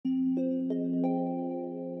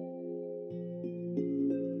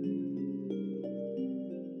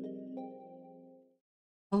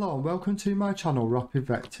Hello and welcome to my channel Rapid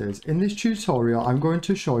Vectors. In this tutorial I'm going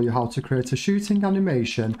to show you how to create a shooting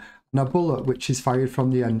animation and a bullet which is fired from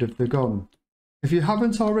the end of the gun. If you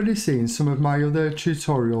haven't already seen some of my other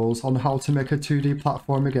tutorials on how to make a 2D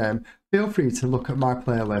platformer game, feel free to look at my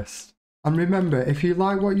playlist. And remember, if you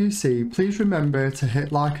like what you see, please remember to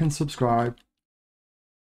hit like and subscribe.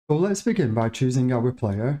 So let's begin by choosing our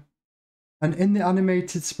player. And in the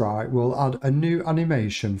animated sprite we'll add a new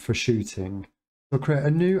animation for shooting. So create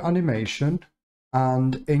a new animation,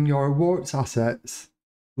 and in your warped assets,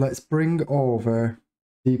 let's bring over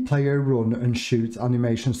the player run and shoot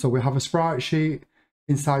animation. So we have a sprite sheet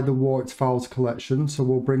inside the warped files collection. So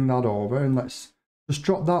we'll bring that over and let's just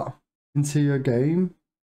drop that into your game.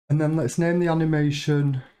 And then let's name the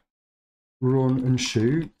animation run and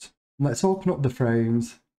shoot. And let's open up the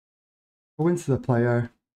frames, go into the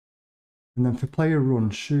player, and then for player run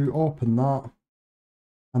shoot, open that.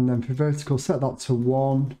 And then for vertical, set that to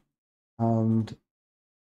 1 and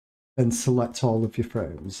then select all of your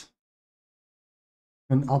frames.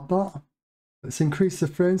 And add that. Let's increase the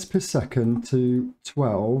frames per second to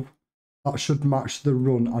 12. That should match the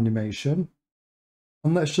run animation.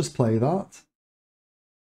 And let's just play that.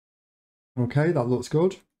 Okay, that looks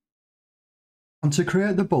good. And to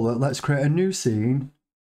create the bullet, let's create a new scene,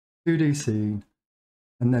 2D scene,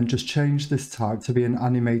 and then just change this type to be an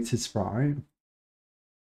animated sprite.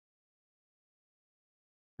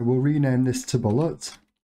 We'll rename this to bullet.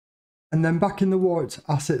 And then back in the warped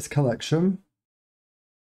assets collection,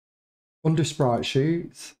 under sprite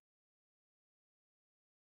sheets,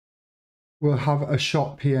 we'll have a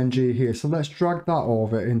shot PNG here. So let's drag that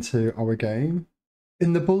over into our game.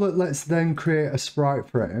 In the bullet, let's then create a sprite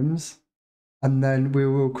frames, and then we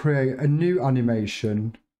will create a new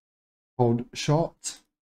animation called shot.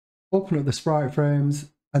 Open up the sprite frames,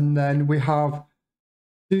 and then we have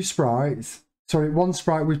one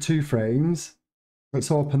sprite with 2 frames. Let's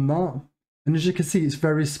open that. And as you can see, it's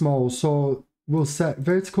very small. So we'll set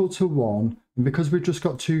vertical to 1. And because we've just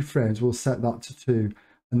got 2 frames, we'll set that to 2.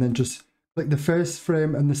 And then just click the first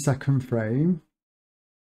frame and the second frame.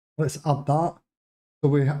 Let's add that. So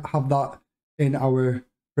we have that in our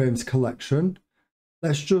frames collection.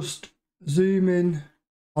 Let's just zoom in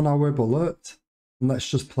on our bullet. And let's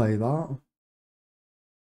just play that.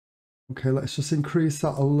 Okay, let's just increase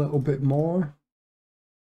that a little bit more.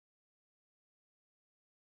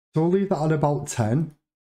 So we'll leave that at about 10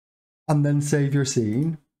 and then save your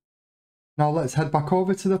scene. Now let's head back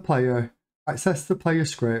over to the player, access the player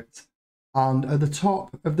script, and at the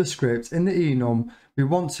top of the script in the enum, we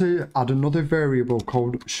want to add another variable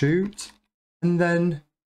called shoot. And then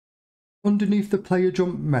underneath the player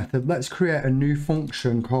jump method, let's create a new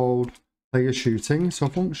function called player shooting. So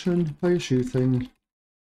function player shooting,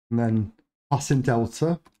 and then pass in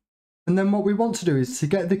delta. And then what we want to do is to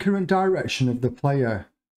get the current direction of the player.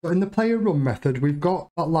 So in the player run method, we've got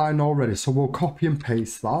that line already, so we'll copy and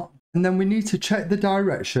paste that. And then we need to check the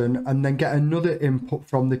direction and then get another input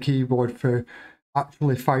from the keyboard for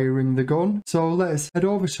actually firing the gun. So let's head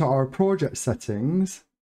over to our project settings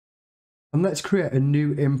and let's create a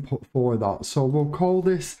new input for that. So we'll call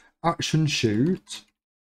this action shoot.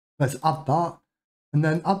 Let's add that and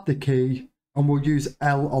then add the key, and we'll use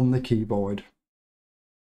L on the keyboard.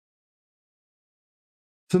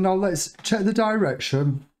 So now let's check the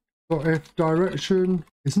direction. So if direction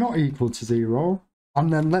is not equal to 0,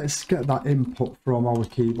 and then let's get that input from our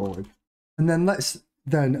keyboard. And then let's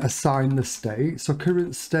then assign the state. So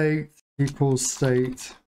current state equals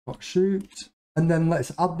state.shoot. And then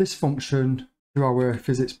let's add this function to our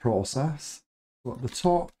physics process. So at the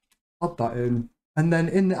top, add that in. And then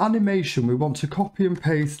in the animation, we want to copy and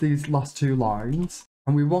paste these last 2 lines.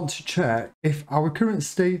 And we want to check if our current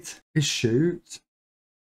state is shoot.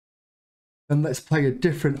 Then let's play a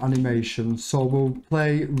different animation. So we'll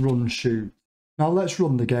play run shoot. Now let's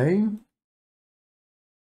run the game.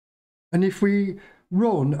 And if we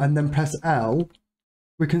run and then press L,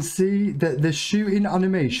 we can see that the shooting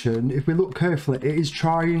animation, if we look carefully, it is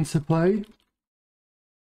trying to play.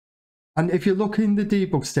 And if you look in the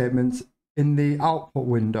debug statements in the output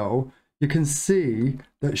window, you can see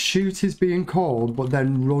that shoot is being called, but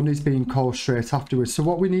then run is being called straight afterwards. So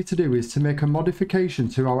what we need to do is to make a modification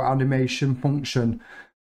to our animation function.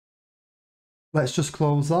 Let's just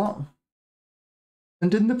close that.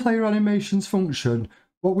 And in the player animations function,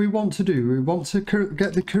 what we want to do, we want to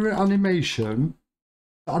get the current animation,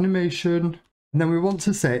 and then we want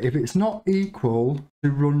to say if it's not equal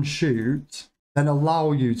to run shoot, then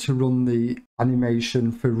allow you to run the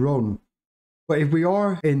animation for run. But if we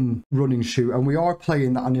are in running shoot and we are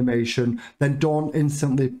playing that animation, then don't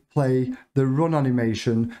instantly play the run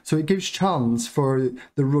animation. So it gives chance for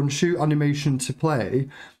the run shoot animation to play.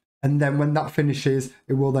 And then when that finishes,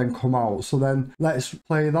 it will then come out. So then let's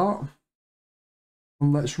play that.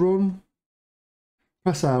 And let's run.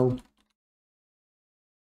 Press L.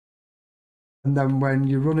 And then when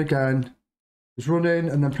you run again, it's running,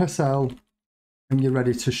 and then press L and you're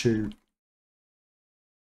ready to shoot.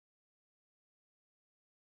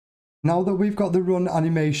 Now that we've got the run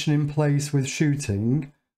animation in place with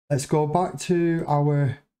shooting, let's go back to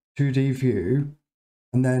our 2D view,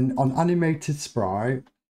 and then on animated sprite,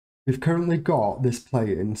 we've currently got this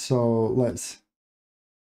playing. So let's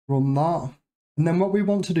run that. And then what we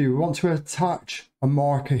want to do, we want to attach a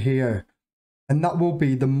marker here, and that will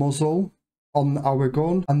be the muzzle on our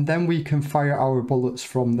gun, and then we can fire our bullets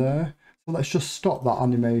from there. So let's just stop that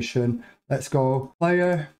animation. Let's go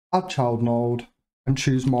player, add child node, and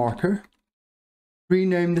choose marker.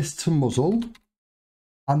 Rename this to muzzle,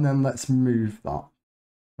 and then let's move that.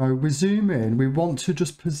 Now we zoom in, we want to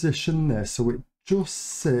just position this so it just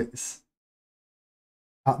sits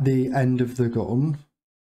at the end of the gun.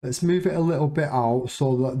 Let's move it a little bit out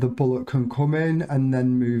so that the bullet can come in and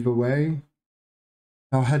then move away.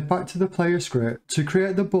 Now head back to the player script. To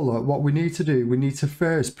create the bullet, what we need to do, we need to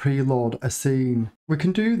first preload a scene. We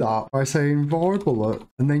can do that by saying var bullet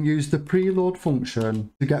and then use the preload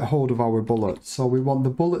function to get hold of our bullet. So we want the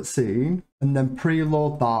bullet scene and then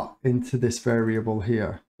preload that into this variable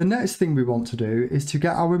here. The next thing we want to do is to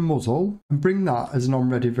get our muzzle and bring that as an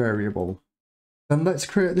onReady variable. Then let's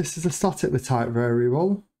create this as a statically typed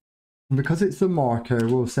variable. And because it's the marker,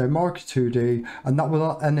 we'll say marker 2D, and that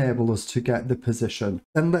will enable us to get the position.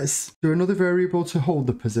 Then let's do another variable to hold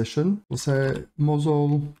the position. We'll say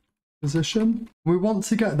muzzle position. We want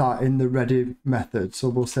to get that in the ready method. So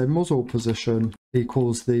we'll say muzzle position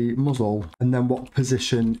equals the muzzle, and then what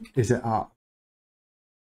position is it at?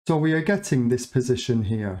 So we are getting this position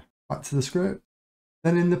here. Back to the script.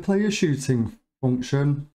 Then in the player shooting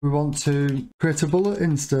function, we want to create a bullet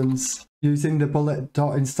instance using the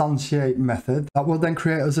bullet.instantiate method. That will then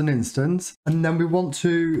create us an instance, and then we want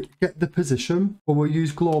to get the position, or we'll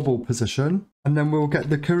use global position, and then we'll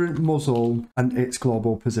get the current muzzle and its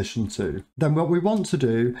global position too. Then what we want to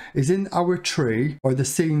do is in our tree, or the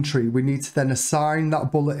scene tree, we need to then assign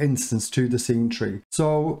that bullet instance to the scene tree.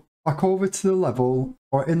 So back over to the level,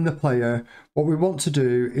 or in the player, what we want to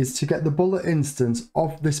do is to get the bullet instance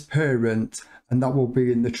of this parent, and that will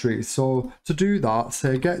be in the tree. So to do that,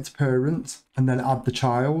 say get parent, and then add the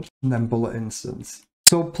child, and then bullet instance.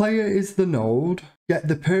 So player is the node, get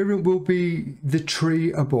the parent will be the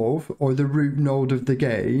tree above, or the root node of the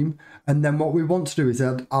game, and then what we want to do is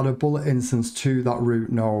add a bullet instance to that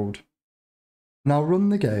root node. Now run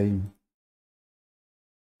the game.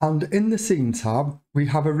 And in the scene tab, we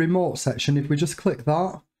have a remote section. If we just click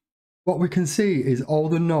that, what we can see is all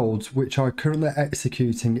the nodes which are currently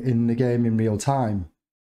executing in the game in real time.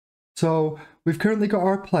 So we've currently got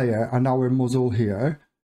our player and our muzzle here.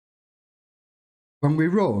 When we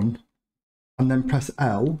run and then press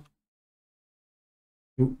L,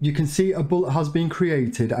 you can see a bullet has been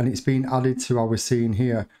created and it's been added to our scene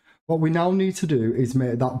here. What we now need to do is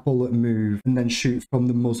make that bullet move and then shoot from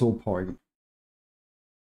the muzzle point.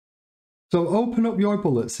 So open up your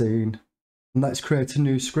bullet scene and let's create a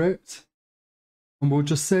new script, and we'll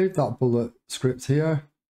just save that bullet script here.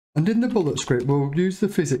 And in the bullet script, we'll use the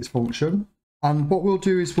physics function, and what we'll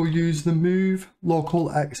do is we'll use the move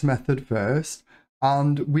local x method first,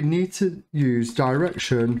 and we need to use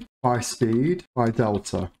direction by speed by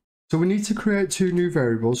delta. So we need to create two new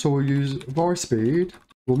variables. So we'll use var speed,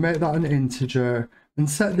 we'll make that an integer and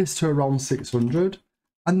set this to around 600.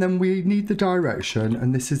 And then we need the direction,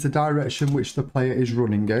 and this is the direction which the player is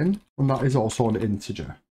running in, and that is also an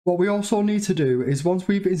integer. What we also need to do is once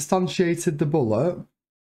we've instantiated the bullet,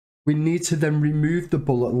 we need to then remove the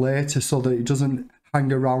bullet later so that it doesn't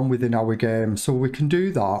hang around within our game. So we can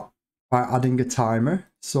do that by adding a timer.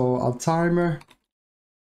 So add timer,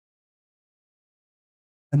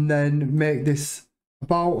 and then make this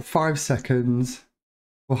about 5 seconds.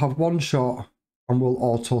 We'll have one shot and we'll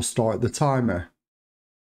auto start the timer.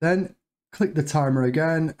 Then click the timer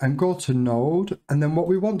again and go to node, and then what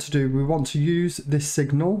we want to do, we want to use this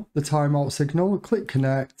signal, the timeout signal, click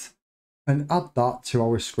connect and add that to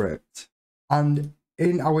our script. And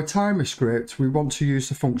in our timer script, we want to use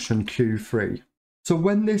the function Q3. So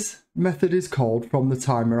when this method is called from the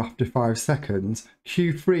timer after 5 seconds,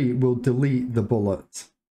 Q3 will delete the bullet.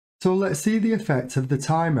 So let's see the effect of the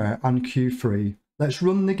timer and Q3. Let's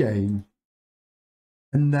run the game.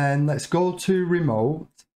 And then let's go to remote.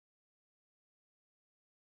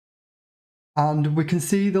 And we can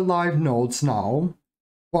see the live nodes now.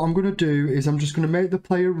 What I'm going to do is I'm just going to make the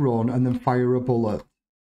player run and then fire a bullet.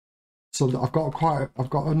 So that I've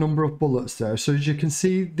got a number of bullets there. So as you can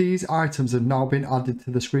see, these items have now been added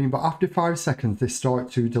to the screen, but after 5 seconds they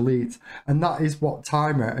start to delete. And that is what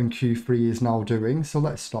timer and Q3 is now doing. So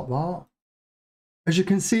let's stop that. As you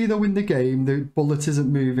can see though in the game, the bullet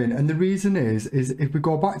isn't moving. And the reason is if we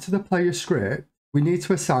go back to the player script, we need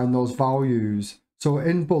to assign those values. So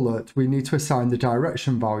in bullet, we need to assign the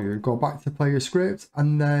direction value. Go back to player script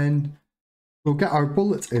and then we'll get our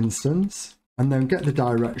bullet instance. And then get the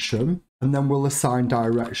direction, and then we'll assign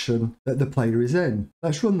direction that the player is in.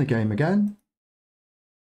 Let's run the game again.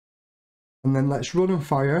 And then let's run and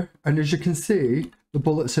fire. And as you can see, the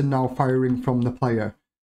bullets are now firing from the player.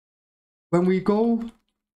 When we go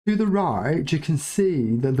to the right, you can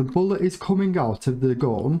see that the bullet is coming out of the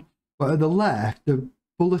gun, but at the left, the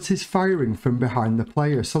bullet is firing from behind the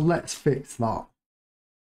player. So let's fix that.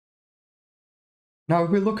 Now,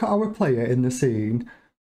 if we look at our player in the scene,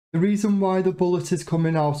 the reason why the bullet is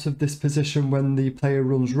coming out of this position when the player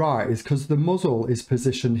runs right is because the muzzle is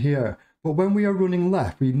positioned here. But when we are running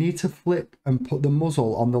left, we need to flip and put the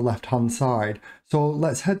muzzle on the left hand side. So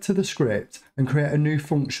let's head to the script and create a new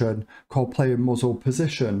function called player muzzle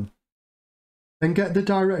position. Then get the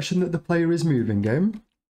direction that the player is moving in.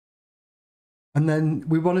 And then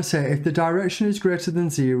we want to say if the direction is greater than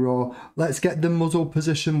 0, let's get the muzzle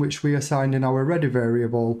position which we assigned in our ready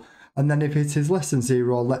variable. And then if it is less than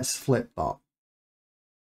 0, let's flip that.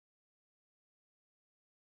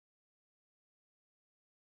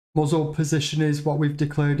 Muzzle position is what we've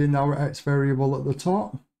declared in our X variable at the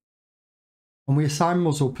top. And we assign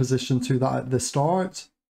muzzle position to that at the start.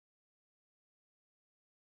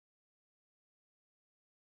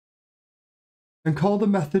 And call the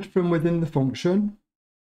method from within the function.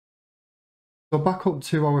 So back up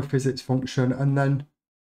to our physics function, and then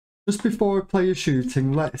just before a player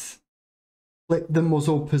shooting, let's flip the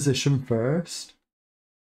muzzle position first.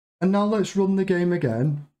 And now let's run the game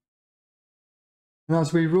again. And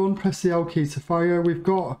as we run, press the L key to fire. We've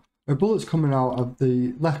got our bullets coming out of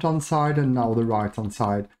the left hand side and now the right hand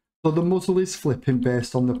side. So the muzzle is flipping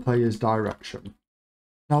based on the player's direction.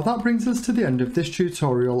 Now that brings us to the end of this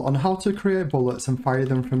tutorial on how to create bullets and fire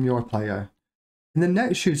them from your player. In the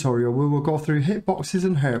next tutorial, we will go through hitboxes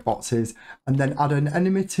and hurtboxes and then add an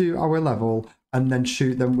enemy to our level and then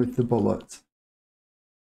shoot them with the bullet.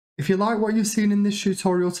 If you like what you've seen in this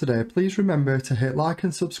tutorial today, please remember to hit like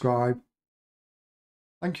and subscribe.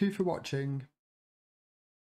 Thank you for watching.